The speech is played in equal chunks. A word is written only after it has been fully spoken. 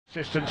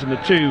Assistants and the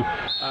two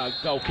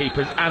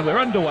goalkeepers, and we're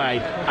underway,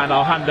 and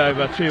I'll hand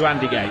over to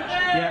Andy Gates.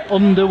 Yeah,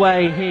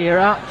 underway here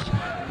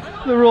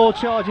at the Royal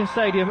Charging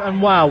Stadium,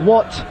 and wow,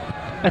 what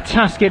a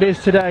task it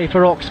is today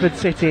for Oxford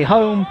City.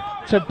 Home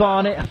to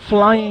Barnet,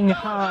 flying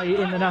high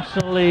in the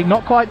National League,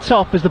 not quite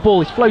top as the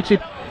ball is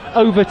floated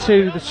over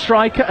to the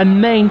striker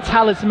and main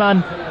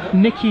talisman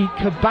Nicky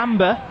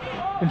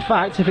Kabamba. In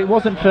fact, if it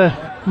wasn't for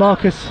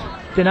Marcus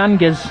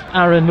Dinanga's,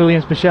 Aaron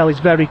Williams-Michel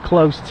is very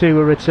close to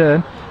a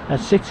return.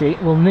 City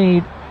will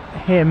need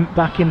him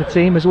back in the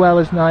team, as well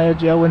as Nia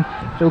Joe and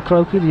Phil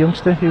Croker, the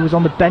youngster who was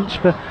on the bench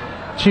for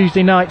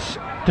Tuesday night's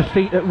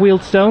defeat at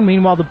Wealdstone.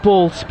 Meanwhile, the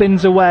ball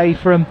spins away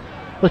from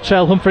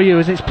Latrell Humphrey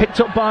as it's picked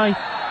up by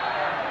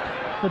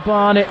the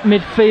Barnet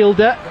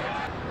midfielder.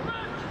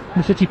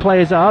 The City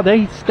players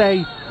they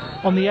stay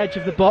on the edge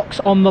of the box,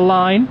 on the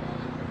line.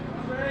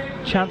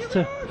 Chance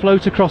to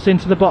float across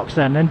into the box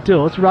then, and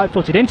does,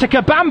 right-footed into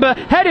Kabamba,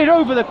 headed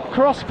over the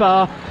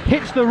crossbar,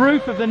 hits the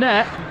roof of the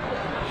net.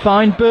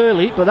 Fine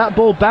Burley, but that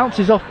ball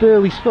bounces off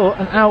Burley's foot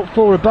and out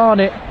for a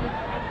Barnet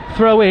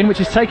throw in,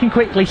 which is taken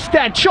quickly.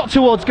 Stead, shot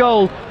towards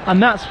goal,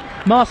 and that's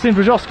Marcin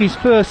Brzozowski's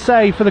first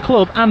save for the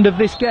club and of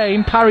this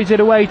game. Parries it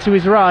away to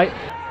his right.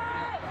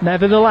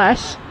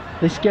 Nevertheless,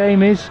 this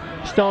game is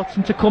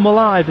starting to come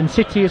alive, and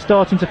City are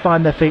starting to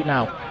find their feet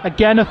now.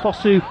 Again,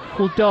 Afosu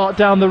will dart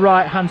down the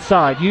right hand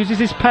side, uses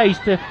his pace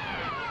to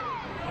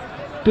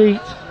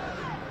beat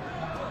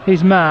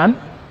his man.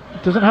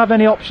 Doesn't have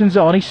any options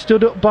on. He's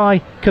stood up by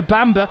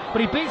Kabamba,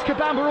 but he beats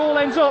Kabamba, all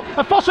ends up.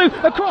 Afosu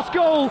across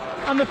goal,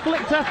 and the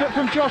flicked effort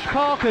from Josh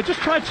Parker. Just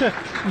tried to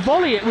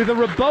volley it with a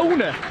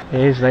Rabona.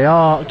 They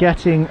are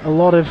getting a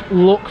lot of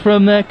luck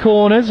from their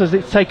corners as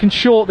it's taken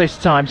short this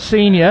time.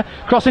 Senior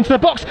cross into the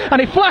box, and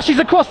it flashes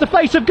across the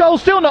face of goal,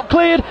 still not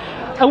cleared.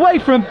 Away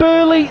from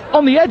Burley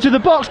on the edge of the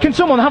box. Can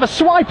someone have a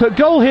swipe at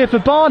goal here for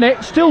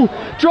Barnet? Still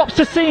drops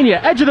to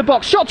Senior, edge of the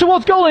box, shot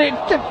towards goal, and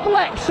it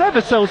deflects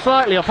ever so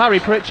slightly off Harry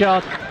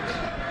Pritchard.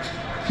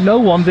 No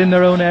one's in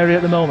their own area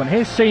at the moment.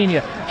 Here's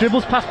Senior,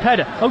 dribbles past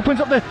Pedder, opens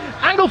up the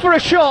angle for a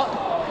shot,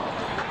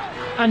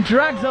 and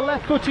drags a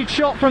left-footed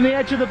shot from the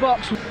edge of the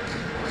box.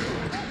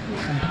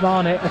 And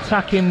Barnet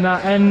attacking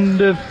that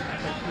end of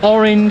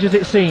orange as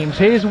it seems.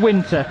 Here's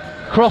Winter,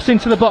 cross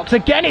into the box.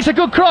 Again, it's a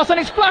good cross, and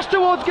it's flashed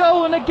towards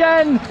goal, and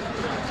again,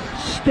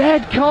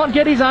 Stead can't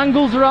get his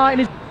angles right,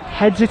 and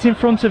heads it in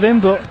front of him,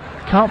 but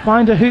can't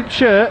find a hoop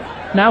shirt.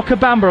 Now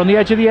Kabamba on the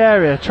edge of the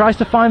area, tries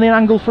to find the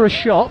angle for a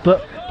shot,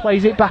 but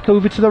plays it back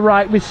over to the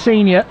right with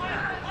Senior.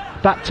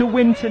 Back to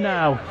Winter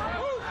now.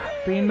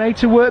 Being made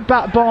to work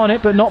back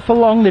Barnet, but not for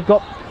long. They've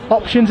got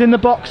options in the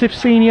box if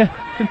Senior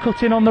can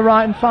cut in on the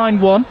right and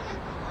find one.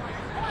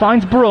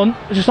 Finds Brunt,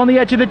 just on the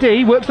edge of the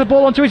D, works the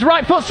ball onto his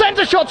right foot, sends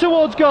a shot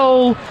towards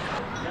goal.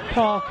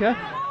 Parker,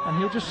 and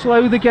he'll just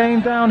slow the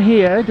game down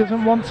here.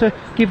 Doesn't want to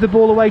give the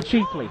ball away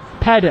cheaply.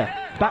 Pedder,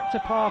 back to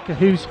Parker,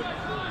 who's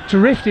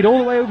drifted all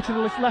the way over to the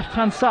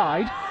left-hand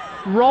side.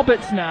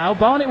 Roberts now,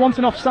 Barnet wants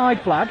an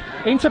offside flag,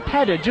 into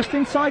Pedder, just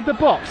inside the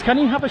box. Can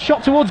he have a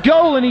shot towards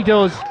goal? And he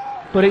does,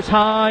 but it's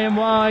high and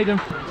wide,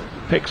 and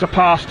picks a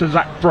pass to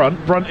Zach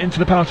Brunt. Brunt into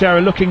the penalty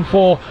area looking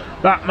for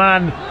that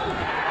man,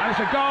 and it's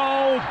a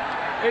goal.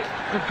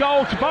 It's a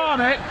goal to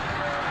Barnet.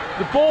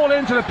 The ball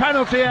into the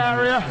penalty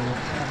area,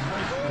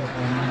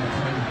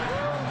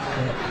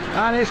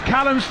 and it's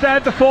Callum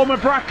Stead, the former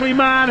Brackley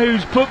man,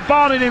 who's put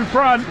Barnet in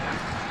front.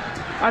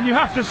 And you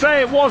have to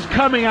say it was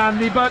coming,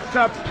 Andy, but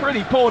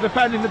pretty poor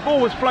defending. The ball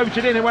was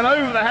floated in, it went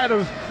over the head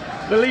of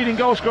the leading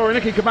goal scorer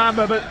Nicky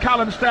Kabamba, but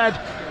Callum Stead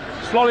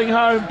slogging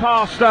home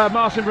past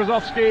Marcin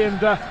Brzozowski,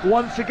 and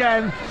once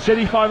again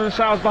City find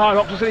themselves behind.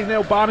 Oxford City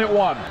 0, Barnet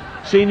 1.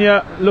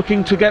 Senior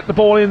looking to get the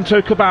ball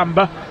into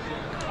Kabamba,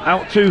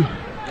 out to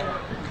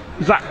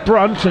Zach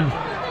Brunt, and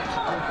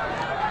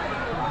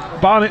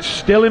Barnet's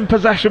still in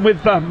possession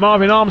with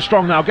Marvin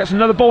Armstrong now. Gets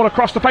another ball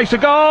across the face of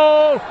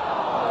goal,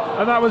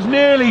 and that was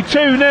nearly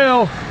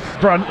 2-0.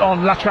 Brunt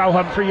on Latrell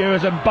Humphrey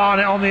and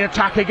Barnet on the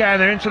attack again.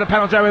 They're into the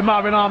penalty area with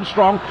Marvin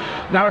Armstrong.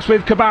 Now it's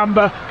with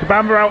Kabamba.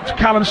 Kabamba out to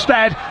Callum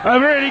Stead. A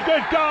really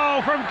good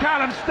goal from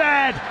Callum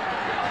Stead.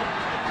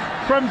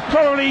 From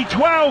probably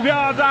 12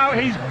 yards out,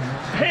 he's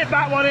hit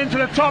that one into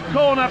the top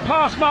corner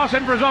past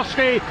Marcin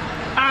Brzozowski,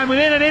 and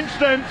within an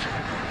instant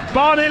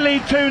Barnet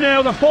lead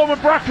 2-0. The former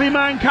Brackley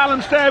man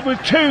Callum Stead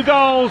with 2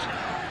 goals,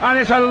 and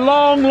it's a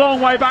long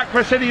way back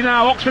for City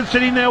now. Oxford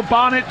City 0,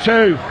 Barnet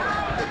 2.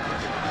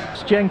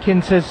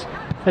 Jenkins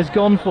has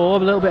gone for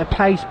a little bit of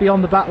pace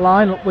beyond the back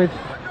line, up with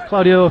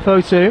Claudio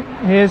Afosu.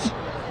 Here's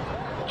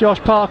Josh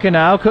Parker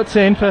now, cuts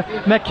in for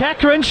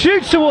McKecker and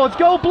shoots towards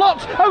goal,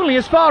 blocked only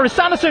as far as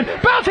Sanderson,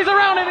 bounces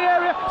around in the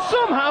area,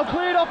 somehow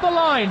cleared off the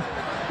line.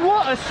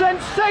 What a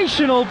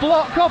sensational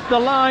block off the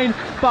line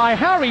by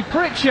Harry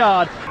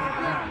Pritchard.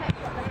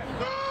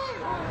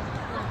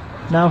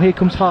 Now here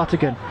comes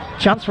Hartigan.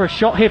 Chance for a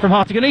shot here from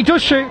Hartigan. He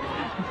does shoot.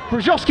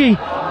 Brzozowski,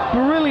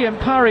 brilliant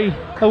parry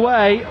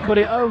away, but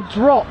it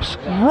drops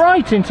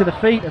right into the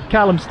feet of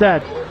Callum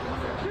Stead.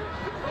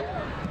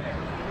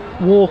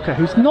 Walker,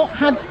 who's not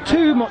had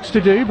too much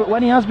to do, but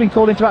when he has been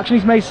called into action,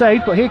 he's made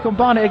saves. But here come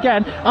Barnet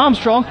again.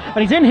 Armstrong,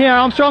 and he's in here.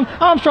 Armstrong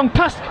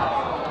past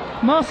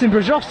Marcin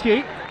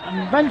Brzozowski.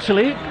 And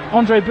eventually,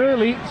 Andre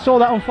Burley saw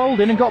that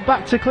unfolding and got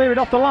back to clear it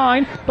off the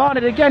line.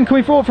 Barnet again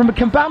coming forward from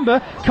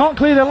Kambamba. Can't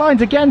clear their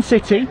lines again,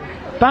 City.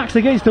 Backs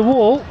against the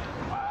wall.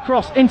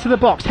 Cross into the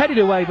box. Headed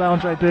away by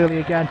Andre Burley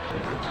again.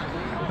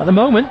 At the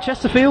moment,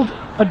 Chesterfield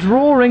are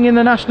drawing in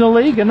the National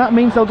League, and that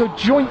means they'll go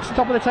joint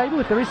top of the table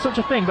if there is such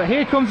a thing. But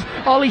here comes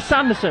Ollie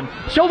Sanderson.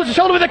 Shoulder to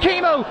shoulder with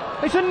Akimo.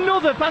 It's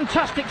another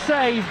fantastic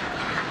save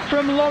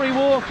from Laurie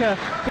Walker.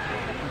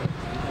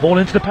 Ball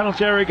into the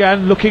penalty area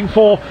again, looking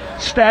for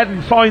Stead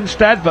and finds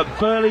Stead, but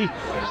Burley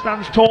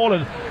stands tall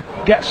and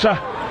gets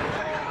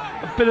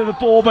a bit of the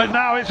ball. But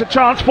now it's a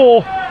chance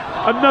for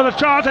another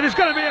chance, and it's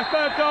going to be a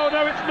third goal.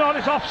 No, it's not.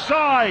 It's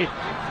offside.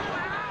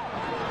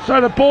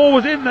 So the ball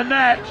was in the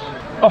net.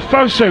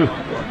 Ofosu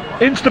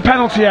into the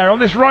penalty area on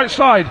this right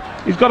side.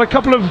 He's got a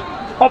couple of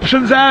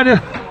options there. And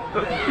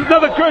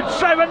another good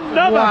save,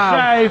 another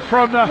save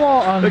from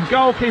the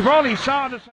goalkeeper, Ollie Sanderson.